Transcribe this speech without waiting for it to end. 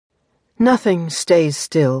Nothing stays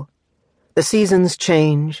still. The seasons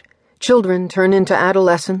change, children turn into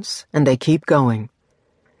adolescents, and they keep going.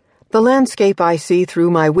 The landscape I see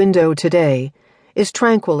through my window today is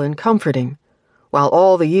tranquil and comforting, while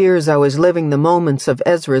all the years I was living the moments of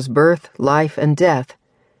Ezra's birth, life, and death,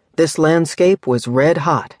 this landscape was red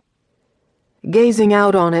hot. Gazing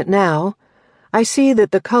out on it now, I see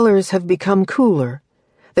that the colors have become cooler.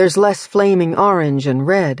 There's less flaming orange and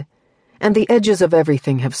red, and the edges of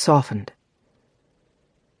everything have softened.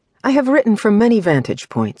 I have written from many vantage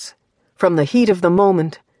points, from the heat of the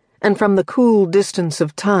moment and from the cool distance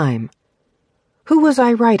of time. Who was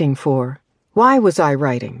I writing for? Why was I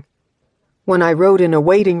writing? When I wrote in a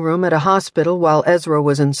waiting room at a hospital while Ezra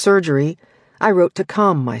was in surgery, I wrote to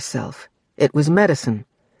calm myself. It was medicine.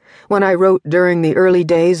 When I wrote during the early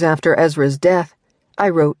days after Ezra's death, I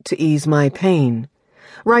wrote to ease my pain.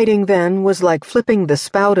 Writing then was like flipping the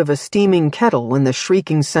spout of a steaming kettle when the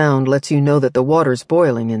shrieking sound lets you know that the water's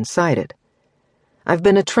boiling inside it. I've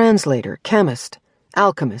been a translator, chemist,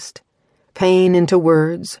 alchemist. Pain into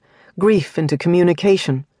words, grief into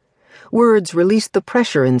communication. Words released the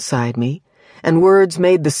pressure inside me, and words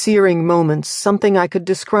made the searing moments something I could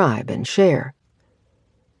describe and share.